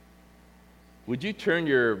Would you turn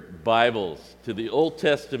your Bibles to the Old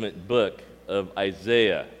Testament book of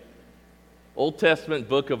Isaiah? Old Testament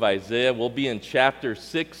book of Isaiah. We'll be in chapter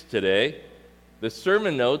 6 today. The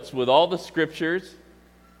sermon notes with all the scriptures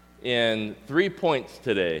and 3 points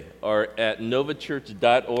today are at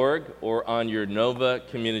novachurch.org or on your Nova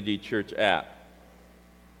Community Church app.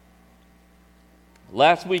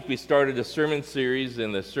 Last week we started a sermon series,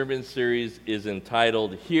 and the sermon series is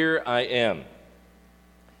entitled, Here I Am.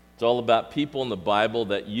 It's all about people in the Bible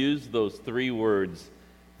that use those 3 words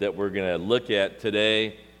that we're going to look at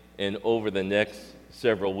today and over the next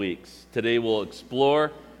several weeks. Today we'll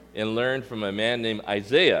explore and learn from a man named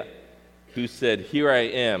Isaiah who said, Here I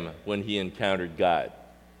am, when he encountered God.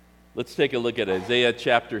 Let's take a look at Isaiah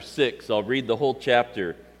chapter 6. I'll read the whole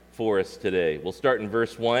chapter for us today. We'll start in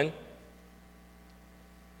verse 1.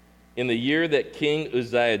 In the year that King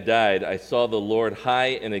Uzziah died, I saw the Lord high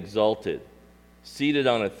and exalted, seated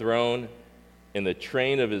on a throne, and the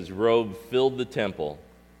train of his robe filled the temple.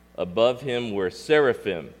 Above him were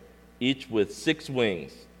seraphim, each with 6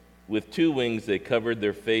 wings. With 2 wings they covered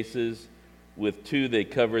their faces, with 2 they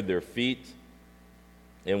covered their feet,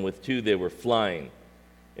 and with 2 they were flying.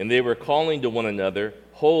 And they were calling to one another,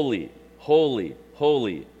 Holy, holy,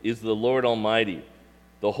 holy is the Lord Almighty.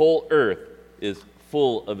 The whole earth is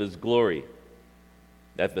full of his glory.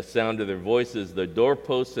 At the sound of their voices, the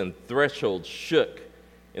doorposts and thresholds shook,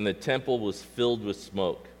 and the temple was filled with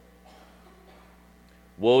smoke.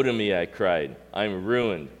 Woe to me, I cried. I am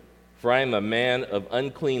ruined, for I am a man of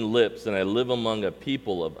unclean lips, and I live among a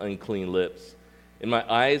people of unclean lips. And my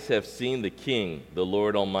eyes have seen the King, the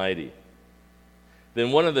Lord Almighty.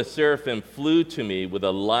 Then one of the seraphim flew to me with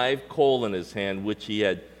a live coal in his hand, which he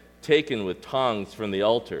had taken with tongs from the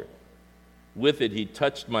altar. With it he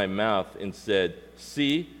touched my mouth and said,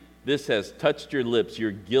 See, this has touched your lips.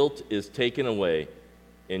 Your guilt is taken away,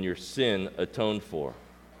 and your sin atoned for.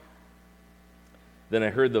 Then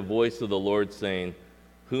I heard the voice of the Lord saying,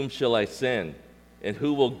 Whom shall I send, and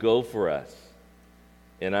who will go for us?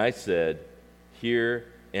 And I said, Here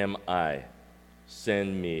am I,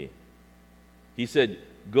 send me. He said,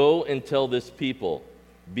 Go and tell this people,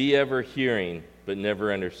 be ever hearing, but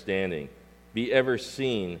never understanding. Be ever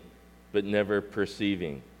seeing, but never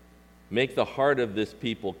perceiving. Make the heart of this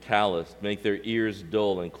people calloused, make their ears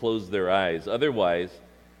dull, and close their eyes. Otherwise,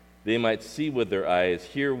 they might see with their eyes,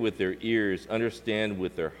 hear with their ears, understand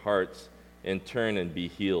with their hearts, and turn and be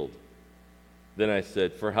healed. Then I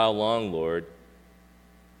said, For how long, Lord?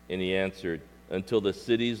 And he answered, Until the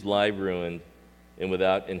cities lie ruined and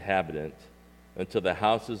without inhabitant, until the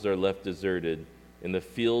houses are left deserted, and the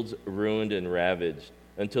fields ruined and ravaged,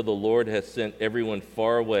 until the Lord has sent everyone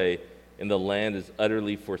far away, and the land is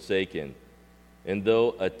utterly forsaken. And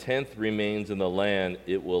though 1/10 remains in the land,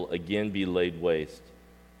 it will again be laid waste.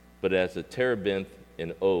 But as a terebinth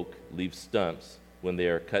and oak leave stumps when they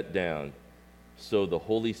are cut down, so the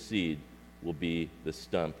holy seed will be the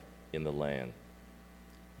stump in the land.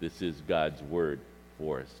 This is God's word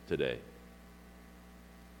for us today.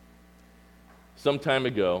 Some time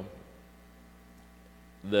ago,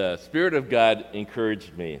 the Spirit of God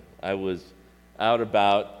encouraged me. I was out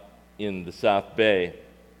about in the South Bay,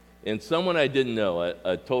 and someone I didn't know,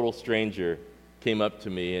 a total stranger, came up to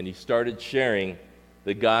me, and he started sharing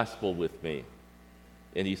the gospel with me,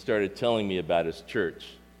 and he started telling me about his church.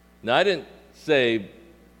 Now, I didn't say,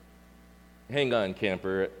 hang on,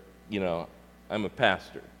 camper, I'm a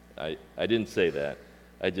pastor. I didn't say that.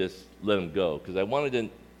 I just let him go, because I wanted to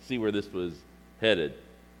see where this was headed.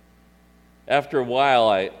 After a while,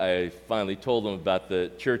 I finally told him about the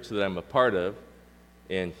church that I'm a part of,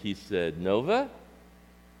 and he said, Nova?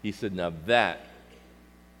 He said, now that,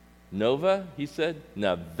 Nova, he said,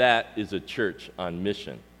 now that is a church on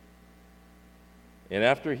mission. And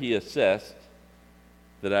after he assessed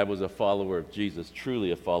that I was a follower of Jesus,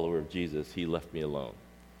 truly a follower of Jesus, he left me alone,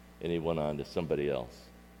 and he went on to somebody else.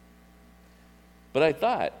 But I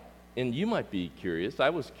thought, and you might be curious, I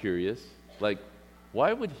was curious,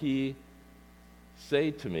 why would he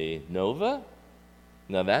say to me, Nova?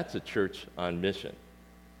 Now that's a church on mission.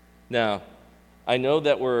 Now, I know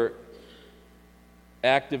that we're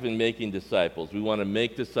active in making disciples. We want to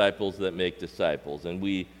make disciples that make disciples. And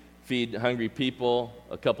we feed hungry people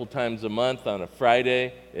a couple times a month on a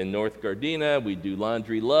Friday in North Gardena. We do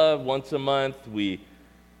Laundry Love once a month. We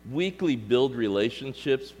weekly build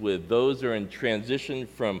relationships with those who are in transition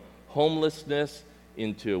from homelessness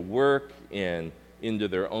into work and into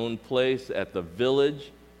their own place at the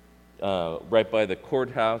Village, right by the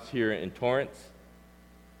courthouse here in Torrance.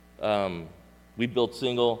 We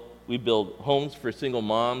build homes for single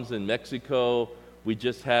moms in Mexico. We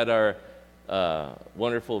just had our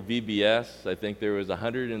wonderful VBS. I think there was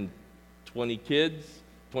 120 kids,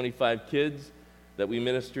 25 kids that we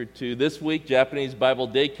ministered to. This week, Japanese Bible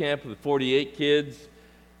Day Camp with 48 kids.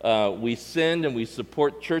 We send and we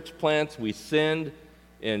support church plants. We send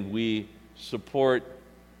and we support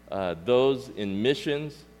those in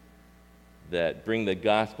missions that bring the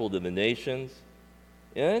gospel to the nations.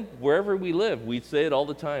 And wherever we live, we say it all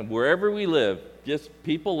the time, wherever we live, just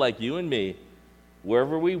people like you and me,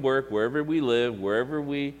 wherever we work, wherever we live, wherever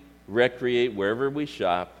we recreate, wherever we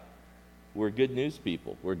shop, we're good news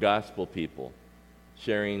people. We're gospel people,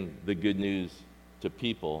 sharing the good news to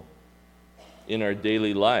people in our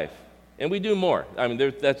daily life. And we do more. I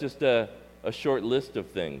mean, that's just a short list of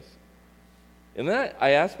things. And then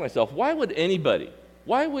I ask myself, why would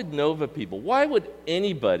Nova people, why would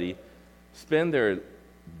anybody spend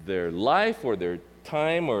their life or their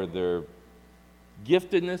time or their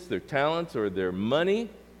giftedness, their talents, or their money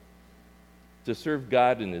to serve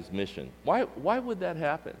God in His mission? Why would that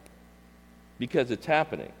happen? Because it's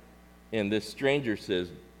happening. And this stranger says,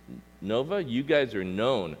 Nova, you guys are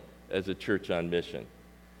known as a church on mission.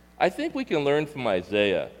 I think we can learn from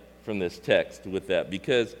Isaiah from this text with that,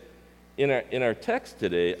 because in our text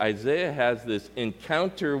today, Isaiah has this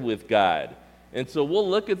encounter with God. And so we'll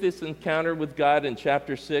look at this encounter with God in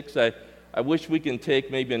chapter 6. I wish we can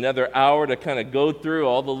take maybe another hour to kind of go through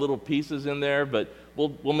all the little pieces in there, but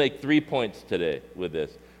we'll make 3 points today with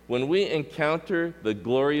this. When we encounter the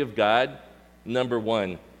glory of God, number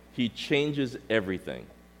one, He changes everything.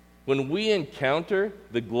 When we encounter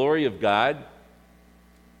the glory of God,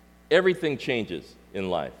 everything changes in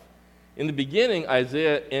life. In the beginning,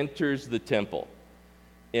 Isaiah enters the temple,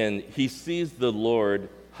 and he sees the Lord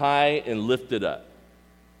high and lifted up.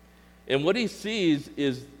 And what he sees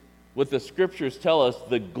is what the scriptures tell us,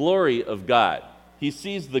 the glory of God. He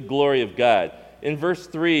sees the glory of God. In verse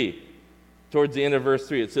 3, towards the end of verse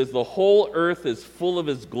 3, it says, the whole earth is full of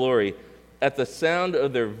His glory. At the sound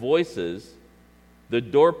of their voices, the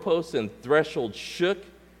doorposts and threshold shook,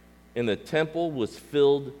 and the temple was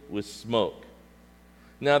filled with smoke.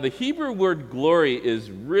 Now, the Hebrew word glory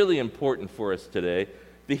is really important for us today.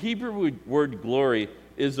 The Hebrew word glory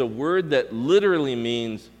is a word that literally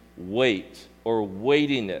means weight or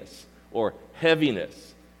weightiness or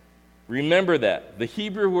heaviness. Remember that. The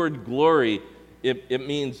Hebrew word glory, it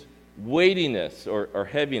means weightiness or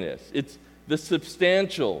heaviness. It's the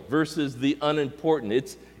substantial versus the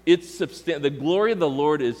unimportant. The glory of the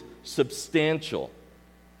Lord is substantial.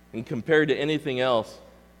 And compared to anything else,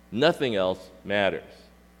 nothing else matters.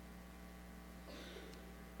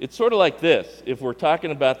 It's sort of like this. If we're talking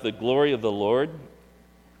about the glory of the Lord,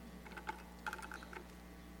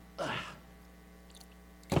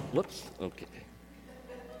 whoops, okay.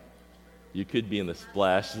 You could be in the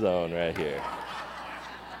splash zone right here.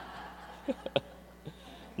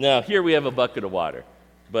 Now, here we have a bucket of water,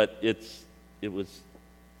 but it would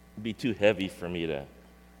be too heavy for me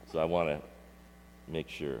so I want to make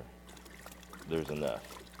sure there's enough.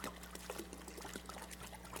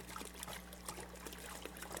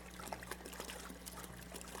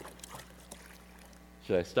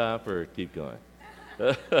 Should I stop or keep going?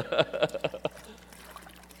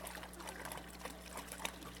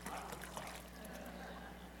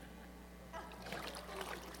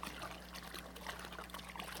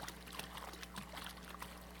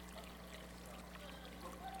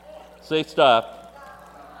 Say stop.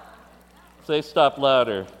 Say stop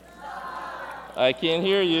louder. Stop. I can't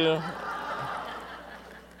hear you.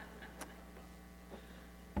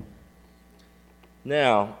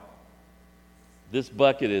 Now, this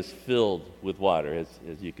bucket is filled with water,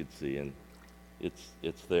 as you can see, and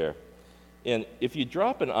it's there. And if you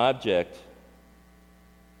drop an object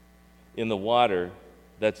in the water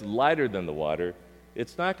that's lighter than the water,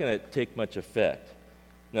 it's not going to take much effect.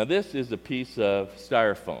 Now, this is a piece of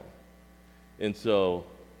styrofoam. And so,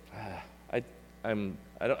 I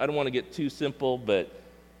don't want to get too simple, but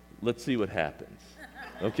let's see what happens.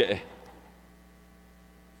 Okay?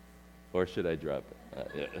 Or should I drop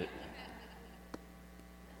it?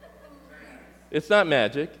 It's not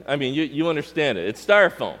magic. I mean, you understand it. It's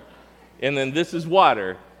styrofoam. And then this is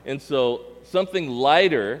water. And so something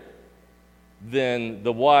lighter than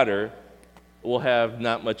the water will have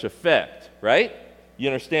not much effect, right? You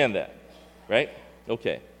understand that, right?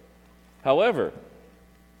 Okay. However,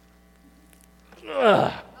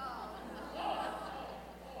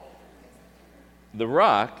 the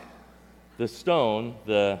rock, the stone,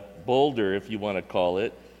 the boulder, if you want to call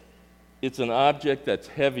it, it's an object that's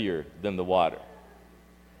heavier than the water.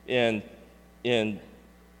 And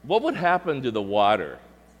what would happen to the water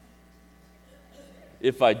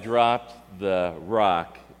if I dropped the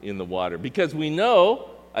rock in the water. Because we know,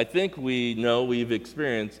 I think we know, we've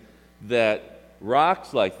experienced that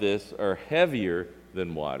rocks like this are heavier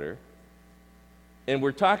than water. And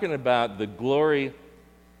we're talking about the glory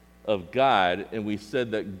of God, and we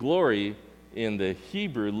said that glory in the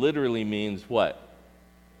Hebrew literally means what?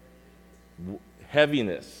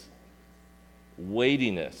 Heaviness,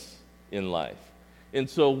 weightiness in life. And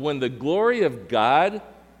so when the glory of God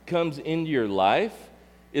comes into your life,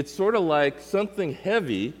 it's sort of like something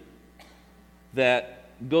heavy that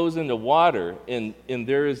goes into water, and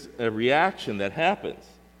there is a reaction that happens.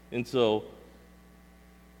 And so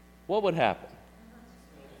what would happen?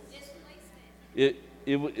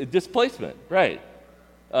 Displacement, right.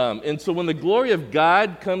 And so when the glory of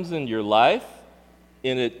God comes in your life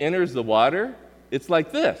and it enters the water, it's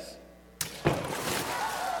like this.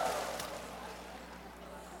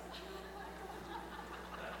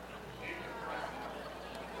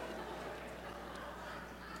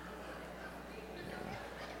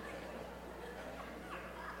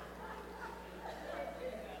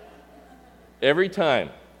 Every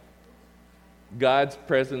time God's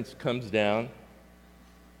presence comes down,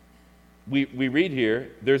 we read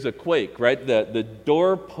here, there's a quake, right? The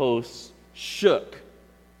doorposts shook.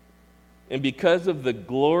 And because of the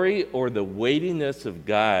glory or the weightiness of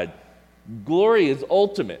God, glory is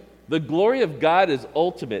ultimate. The glory of God is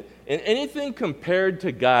ultimate. And anything compared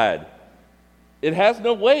to God, it has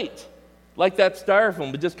no weight. Like that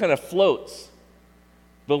styrofoam, it just kind of floats.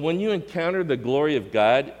 But when you encounter the glory of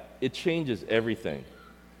God, it changes everything.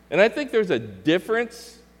 And I think there's a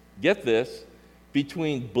difference, get this,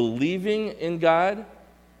 between believing in God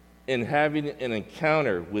and having an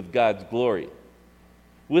encounter with God's glory.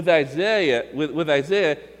 With Isaiah,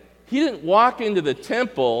 he didn't walk into the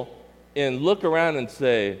temple and look around and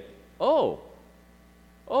say, I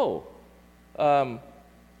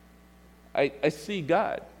see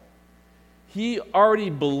God. He already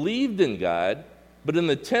believed in God, but in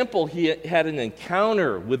the temple he had an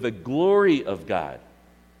encounter with the glory of God.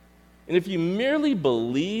 And if you merely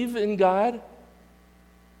believe in God,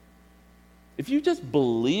 if you just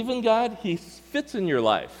believe in God, he fits in your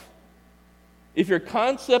life. If your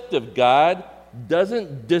concept of God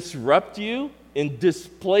doesn't disrupt you and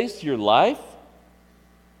displace your life,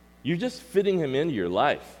 you're just fitting him into your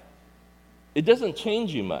life. It doesn't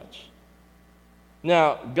change you much.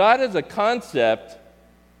 Now, God as a concept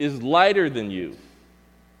is lighter than you.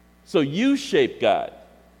 So you shape God,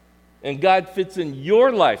 and God fits in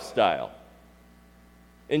your lifestyle.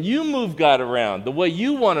 And you move God around the way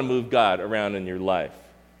you want to move God around in your life.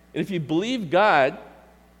 And if you believe God,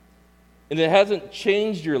 and it hasn't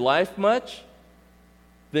changed your life much,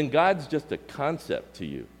 then God's just a concept to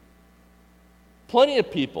you. Plenty of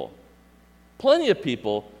people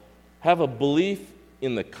have a belief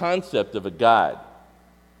in the concept of a God.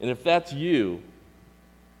 And if that's you,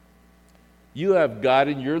 you have God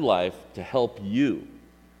in your life to help you.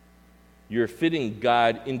 You're fitting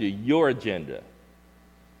God into your agenda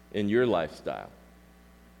in your lifestyle.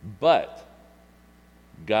 But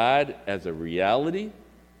God as a reality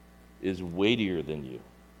is weightier than you.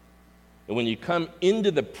 And when you come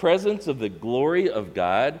into the presence of the glory of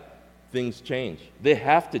God, things change. They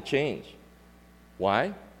have to change.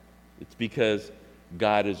 Why? It's because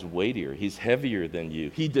God is weightier. He's heavier than you.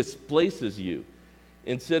 He displaces you.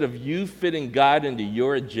 Instead of you fitting God into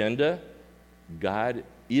your agenda, God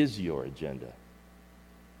is your agenda.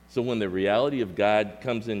 So when the reality of God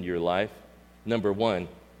comes into your life, number one,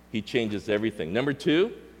 he changes everything. Number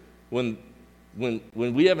two, when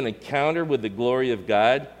we have an encounter with the glory of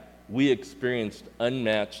God, we experienced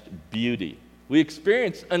unmatched beauty. We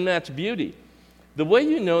experience unmatched beauty. The way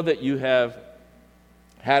you know that you have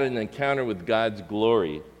had an encounter with God's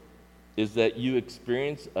glory is that you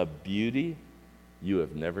experience a beauty you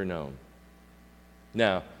have never known.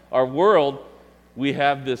 Now, our world, we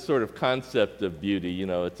have this sort of concept of beauty. You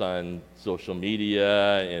know, it's on social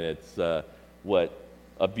media, and it's what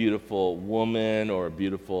a beautiful woman or a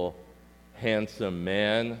beautiful, handsome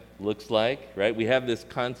man looks like, right? We have this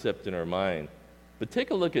concept in our mind. But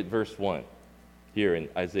take a look at verse 1 here in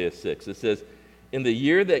Isaiah 6. It says, "In the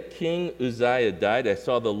year that King Uzziah died, I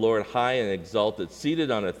saw the Lord high and exalted,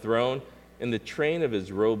 seated on a throne, and the train of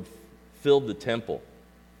his robe filled the temple.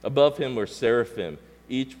 Above him were seraphim,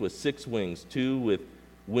 each with 6 wings. 2 with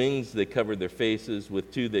wings they covered their faces,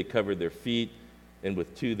 with 2 they covered their feet, and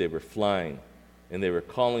with 2 they were flying. And they were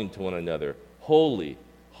calling to one another, 'Holy,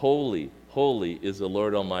 holy, holy is the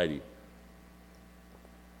Lord Almighty.'"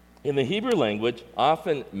 In the Hebrew language,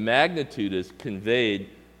 often magnitude is conveyed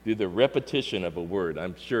through the repetition of a word.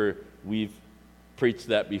 I'm sure we've preached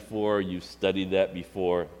that before, you've studied that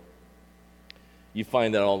before. You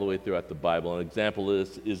find that all the way throughout the Bible. An example of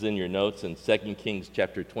this is in your notes in 2 Kings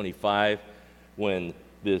chapter 25, when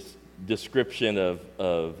this description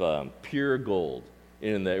of pure gold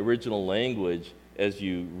in the original language, as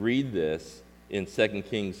you read this in 2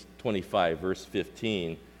 Kings 25, verse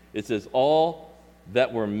 15, it says, all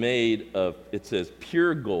that were made of, it says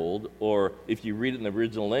pure gold, or if you read it in the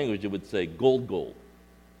original language, it would say gold.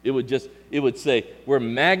 It would say, we're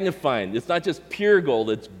magnifying. It's not just pure gold,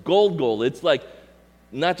 it's gold. It's like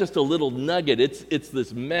not just a little nugget. It's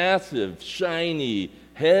this massive, shiny,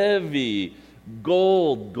 heavy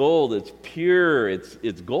gold. It's pure.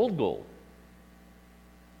 It's gold.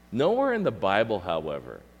 Nowhere in the Bible,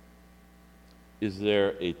 however, is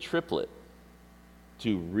there a triplet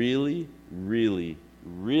to really, really,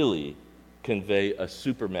 really convey a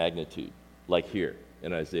super magnitude like here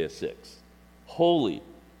in Isaiah 6. Holy,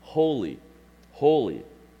 holy, holy.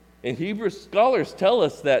 And Hebrew scholars tell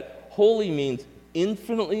us that holy means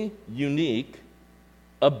infinitely unique,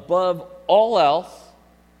 above all else,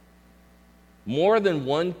 more than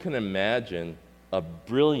one can imagine, a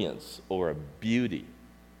brilliance or a beauty.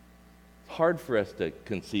 It's hard for us to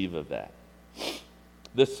conceive of that.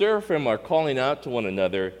 The seraphim are calling out to one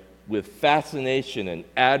another with fascination and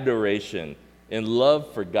adoration and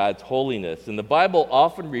love for God's holiness. And the Bible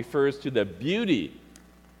often refers to the beauty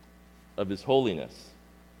of his holiness.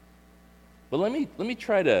 But let me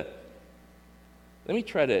try to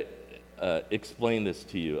explain this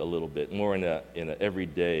to you a little bit more in an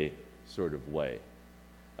everyday sort of way.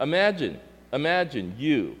 Imagine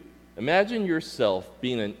yourself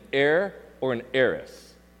being an heir or an heiress.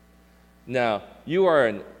 Now, you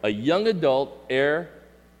are a young adult heir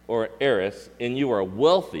or heiress, and you are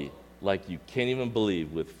wealthy like you can't even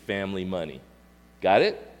believe, with family money. Got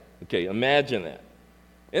it? Okay, imagine that.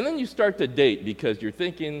 And then you start to date because you're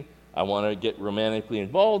thinking, I want to get romantically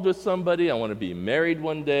involved with somebody, I want to be married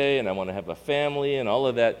one day, and I want to have a family and all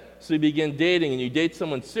of that. So you begin dating, and you date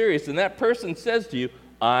someone serious, and that person says to you,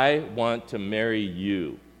 I want to marry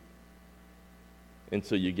you. And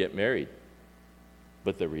so you get married.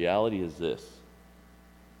 But the reality is this: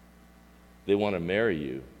 they want to marry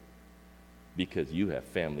you because you have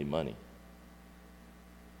family money.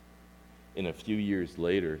 And a few years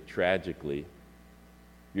later, tragically,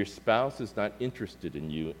 your spouse is not interested in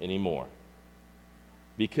you anymore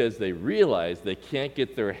because they realize they can't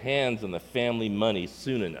get their hands on the family money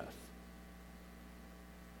soon enough.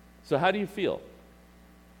 So how do you feel,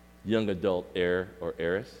 young adult heir or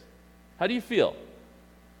heiress? How do you feel?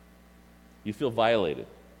 You feel violated,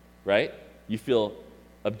 right? You feel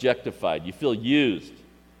objectified. You feel used.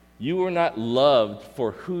 You were not loved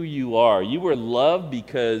for who you are. You were loved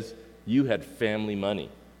because you had family money.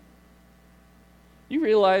 You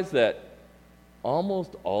realize that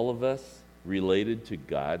almost all of us related to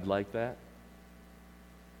God like that?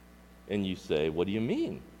 And you say, what do you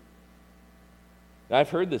mean? Now, I've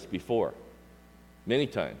heard this before, many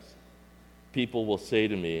times. People will say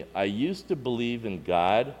to me, I used to believe in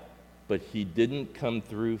God, but he didn't come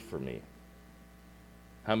through for me.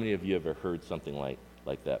 How many of you ever heard something like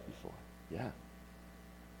that before? Yeah.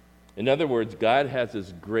 In other words, God has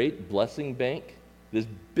this great blessing bank, this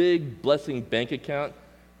big blessing bank account,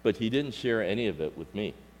 but he didn't share any of it with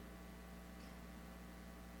me.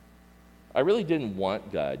 I really didn't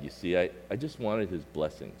want God, you see. I just wanted his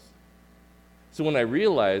blessings. So when I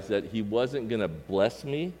realized that he wasn't going to bless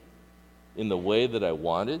me in the way that I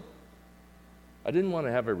wanted, I didn't want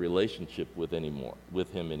to have a relationship with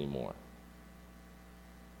him anymore.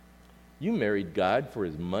 You married God for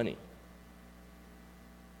his money.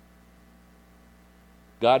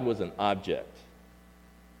 God was an object.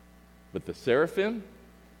 But the seraphim,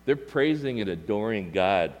 they're praising and adoring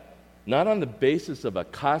God, not on the basis of a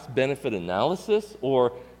cost-benefit analysis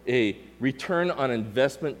or a return on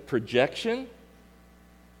investment projection.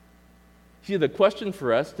 See, the question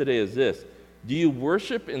for us today is this: do you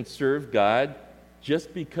worship and serve God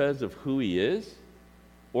just because of who he is?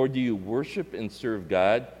 Or do you worship and serve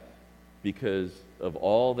God because of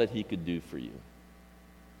all that he could do for you?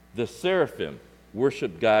 The seraphim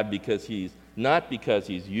worship God not because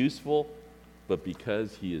he's useful, but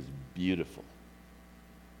because he is beautiful.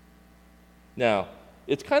 Now,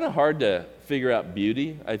 it's kind of hard to figure out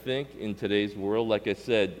beauty, I think, in today's world. Like I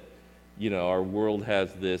said, our world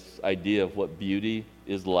has this idea of what beauty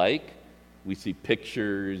is like. We see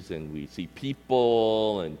pictures and we see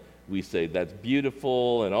people and we say that's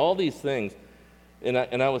beautiful and all these things. And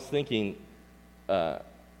I was thinking,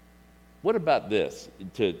 what about this,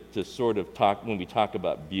 to sort of talk, when we talk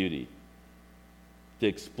about beauty, to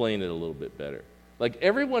explain it a little bit better. Like,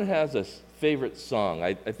 everyone has a favorite song.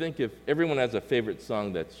 I think if everyone has a favorite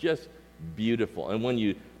song that's just beautiful. And when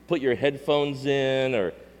you put your headphones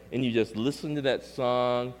in and you just listen to that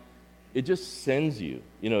song, it just sends you.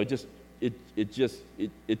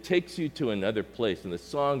 It takes you to another place. And the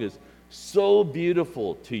song is so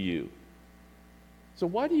beautiful to you. So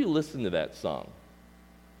why do you listen to that song?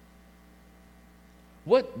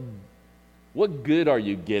 What good are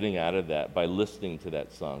you getting out of that by listening to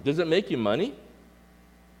that song? Does it make you money?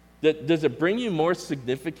 Does it bring you more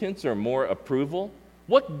significance or more approval?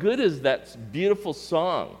 What good is that beautiful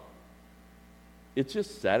song? It's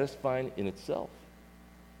just satisfying in itself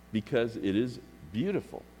because it is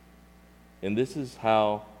beautiful. And this is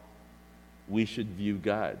how we should view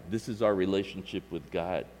God. This is our relationship with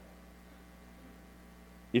God.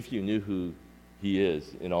 If you knew who he is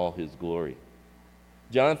in all his glory.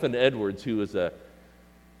 Jonathan Edwards, who was a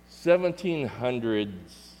 1700s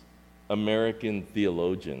American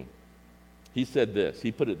theologian, he said this.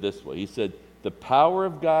 He put it this way. He said, the power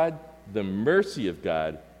of God, the mercy of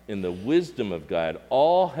God, and the wisdom of God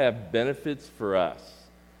all have benefits for us.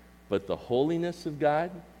 But the holiness of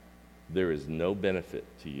God, there is no benefit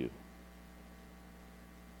to you.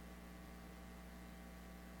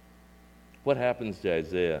 What happens to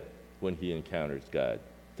Isaiah when he encounters God?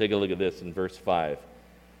 Take a look at this in verse 5.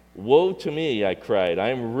 Woe to me, I cried. I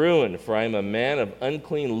am ruined, for I am a man of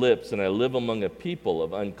unclean lips, and I live among a people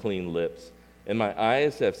of unclean lips. And my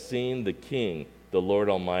eyes have seen the King, the Lord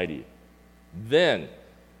Almighty. Then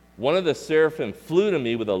one of the seraphim flew to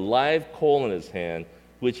me with a live coal in his hand,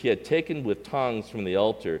 which he had taken with tongs from the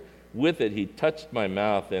altar. With it he touched my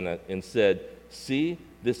mouth and said, see,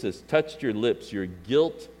 this has touched your lips. Your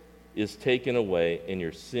guilt is taken away, and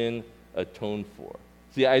your sin atoned for.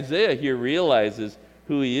 See, Isaiah here realizes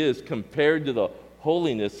who he is compared to the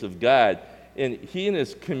holiness of God. And he and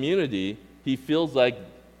his community, he feels like,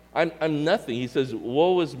 I'm nothing. He says,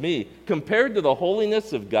 woe is me. Compared to the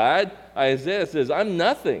holiness of God, Isaiah says, I'm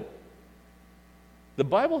nothing. The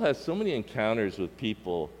Bible has so many encounters with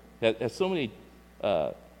people, has so many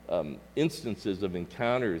instances of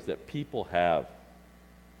encounters that people have.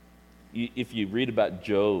 If you read about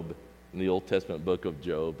Job in the Old Testament book of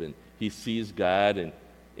Job, and he sees God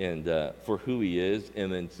and for who he is,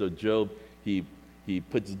 and then so Job, he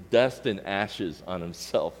puts dust and ashes on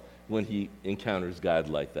himself when he encounters God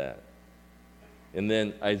like that. And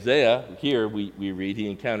then Isaiah, here we read, he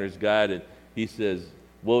encounters God and he says,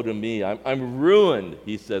 woe to me, I'm ruined.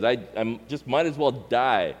 He says, I'm just might as well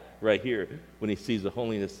die right here when he sees the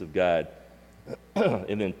holiness of God.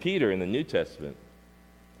 And then Peter in the New Testament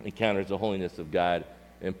encounters the holiness of God,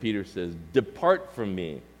 and Peter says, depart from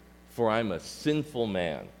me, for I'm a sinful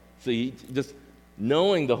man. So he just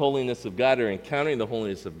knowing the holiness of God or encountering the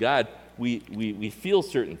holiness of God, we feel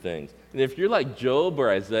certain things. And if you're like Job or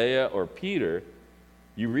Isaiah or Peter,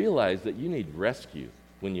 you realize that you need rescue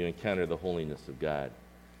when you encounter the holiness of God.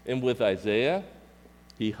 And with Isaiah,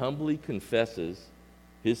 he humbly confesses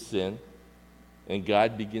his sin, and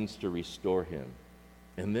God begins to restore him.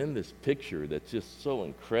 And then this picture that's just so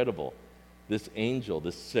incredible, this angel,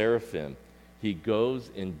 this seraphim, he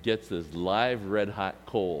goes and gets this live red-hot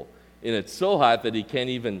coal. And it's so hot that he can't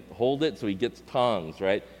even hold it, so he gets tongs,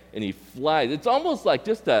 right? And he flies. It's almost like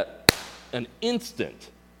just an instant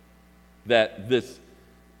that this,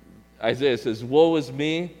 Isaiah says, woe is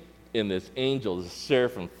me, and this angel, this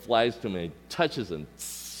seraphim, flies to him and he touches him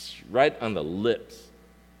right on the lips.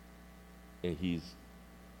 And he's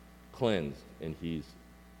cleansed, and he's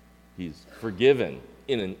forgiven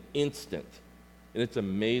in an instant. And it's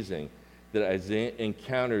amazing that Isaiah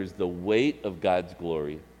encounters the weight of God's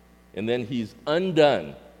glory, and then he's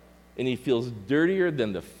undone, and he feels dirtier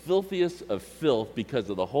than the filthiest of filth because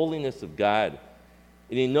of the holiness of God.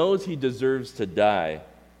 And he knows he deserves to die,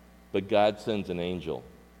 but God sends an angel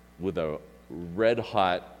with a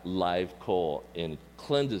red-hot live coal and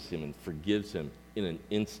cleanses him and forgives him in an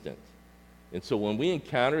instant. And so when we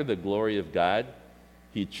encounter the glory of God,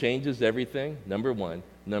 he changes everything, number one.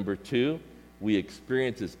 Number two, we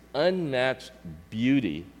experience his unmatched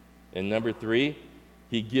beauty. And number three,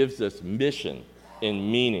 he gives us mission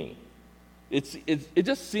and meaning. It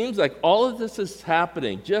just seems like all of this is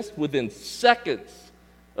happening just within seconds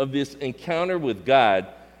of this encounter with God.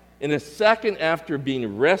 In a second after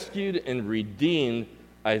being rescued and redeemed,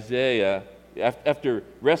 after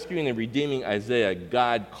rescuing and redeeming Isaiah,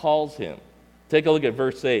 God calls him. Take a look at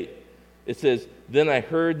verse 8. It says, then I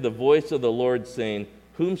heard the voice of the Lord saying,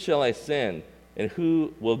 whom shall I send, and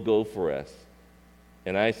who will go for us?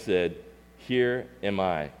 And I said, here am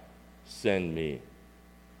I, send me.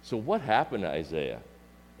 So what happened to Isaiah?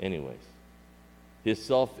 Anyways, his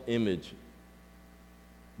self-image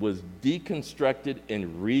was deconstructed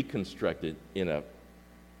and reconstructed in a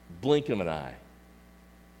blink of an eye.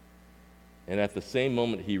 And at the same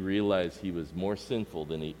moment, he realized he was more sinful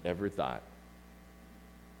than he ever thought.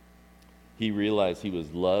 He realized he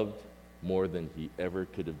was loved more than he ever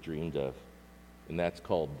could have dreamed of. And that's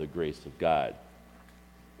called the grace of God.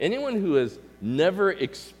 Anyone who has never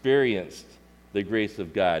experienced the grace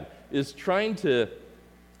of God is trying to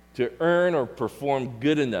earn or perform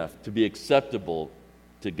good enough to be acceptable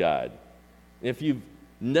to God. If you've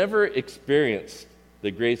never experienced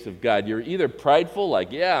the grace of God, you're either prideful,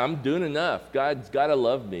 like, yeah, I'm doing enough, God's got to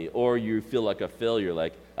love me, or you feel like a failure,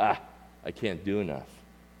 like, I can't do enough,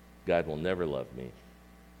 God will never love me.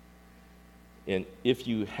 And if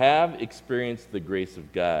you have experienced the grace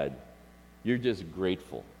of God, you're just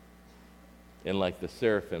grateful. And like the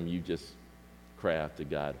seraphim, you just cry out to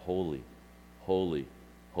God, holy, holy,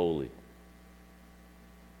 holy.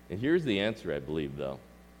 And here's the answer, I believe, though.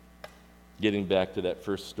 Getting back to that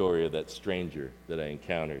first story of that stranger that I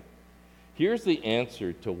encountered. Here's the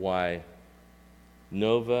answer to why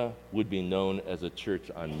Nova would be known as a church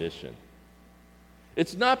on mission.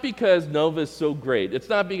 It's not because Nova is so great. It's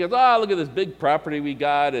not because, look at this big property we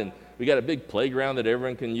got, and we got a big playground that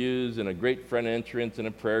everyone can use, and a great front entrance, and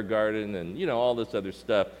a prayer garden, and all this other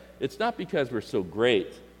stuff. It's not because we're so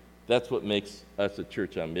great. That's what makes us a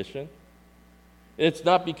church on mission. And it's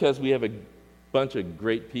not because we have a bunch of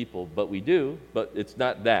great people, but we do, but it's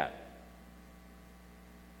not that.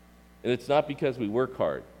 And it's not because we work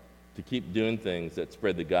hard to keep doing things that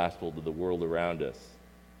spread the gospel to the world around us.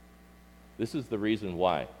 This is the reason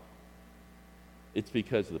why. It's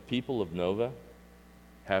because the people of Nova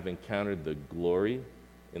have encountered the glory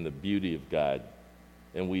and the beauty of God,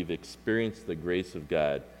 and we've experienced the grace of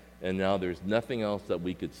God, and now there's nothing else that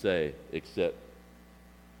we could say except,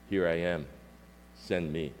 here I am,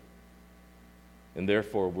 send me. And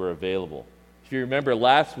therefore, we're available. If you remember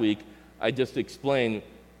last week, I just explained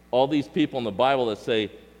all these people in the Bible that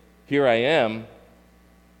say, here I am,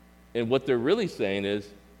 and what they're really saying is,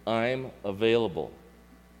 I'm available.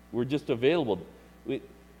 We're just available.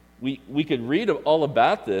 We could read all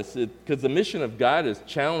about this because the mission of God is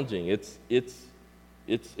challenging.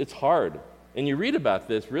 It's hard. And you read about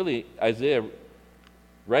this, really, Isaiah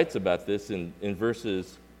writes about this in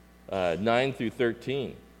verses 9 through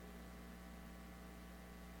 13.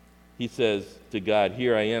 He says to God,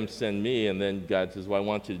 here I am, send me. And then God says, well, I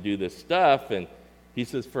want you to do this stuff. And he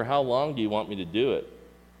says, for how long do you want me to do it?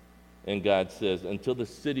 And God says, until the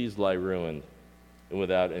cities lie ruined and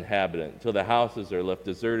without inhabitant, until the houses are left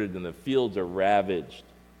deserted and the fields are ravaged,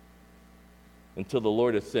 until the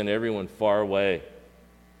Lord has sent everyone far away.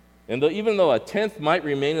 And even though a tenth might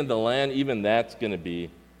remain in the land, even that's going to be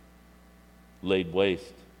laid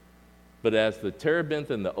waste. But as the terebinth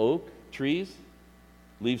and the oak trees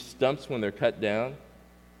leave stumps when they're cut down,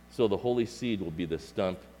 so the holy seed will be the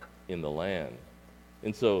stump in the land.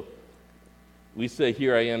 And so we say,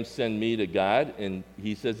 here I am, send me to God, and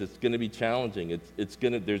he says it's going to be challenging. There's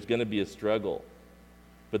going to be a struggle.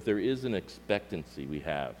 But there is an expectancy we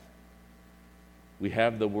have. We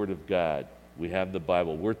have the Word of God. We have the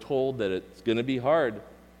Bible. We're told that it's going to be hard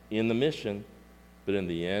in the mission, but in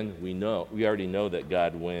the end, we already know that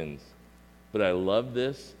God wins. But I love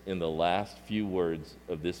this in the last few words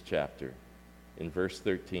of this chapter. In verse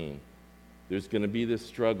 13, there's going to be this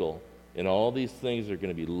struggle, and all these things are going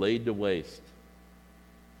to be laid to waste.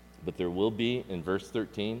 But there will be, in verse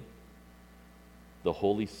 13, the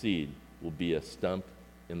holy seed will be a stump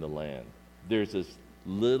in the land. There's this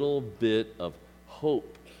little bit of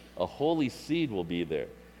hope. A holy seed will be there.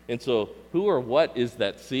 And so, who or what is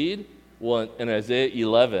that seed? Well, in Isaiah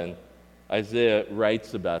 11, Isaiah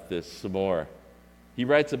writes about this some more. He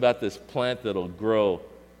writes about this plant that'll grow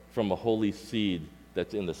from a holy seed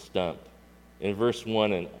that's in the stump. In verse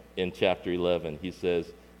 1 in chapter 11, he says,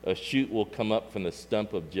 a shoot will come up from the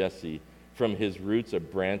stump of Jesse. From his roots a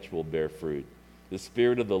branch will bear fruit. The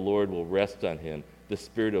Spirit of the Lord will rest on him, the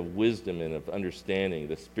Spirit of wisdom and of understanding,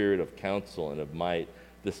 the Spirit of counsel and of might,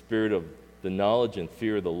 the Spirit of the knowledge and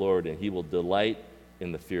fear of the Lord, and he will delight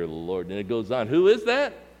in the fear of the Lord. And it goes on. Who is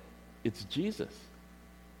that? It's Jesus.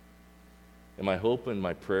 And my hope and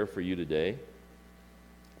my prayer for you today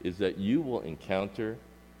is that you will encounter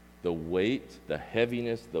the weight, the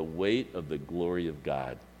heaviness, the weight of the glory of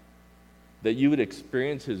God. That you would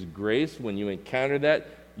experience his grace when you encounter that.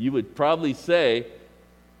 You would probably say,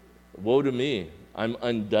 woe to me, I'm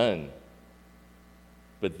undone.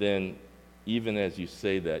 But then, even as you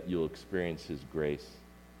say that, you'll experience his grace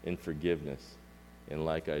and forgiveness. And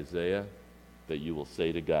like Isaiah, that you will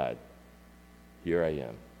say to God, here I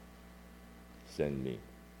am, send me.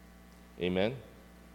 Amen.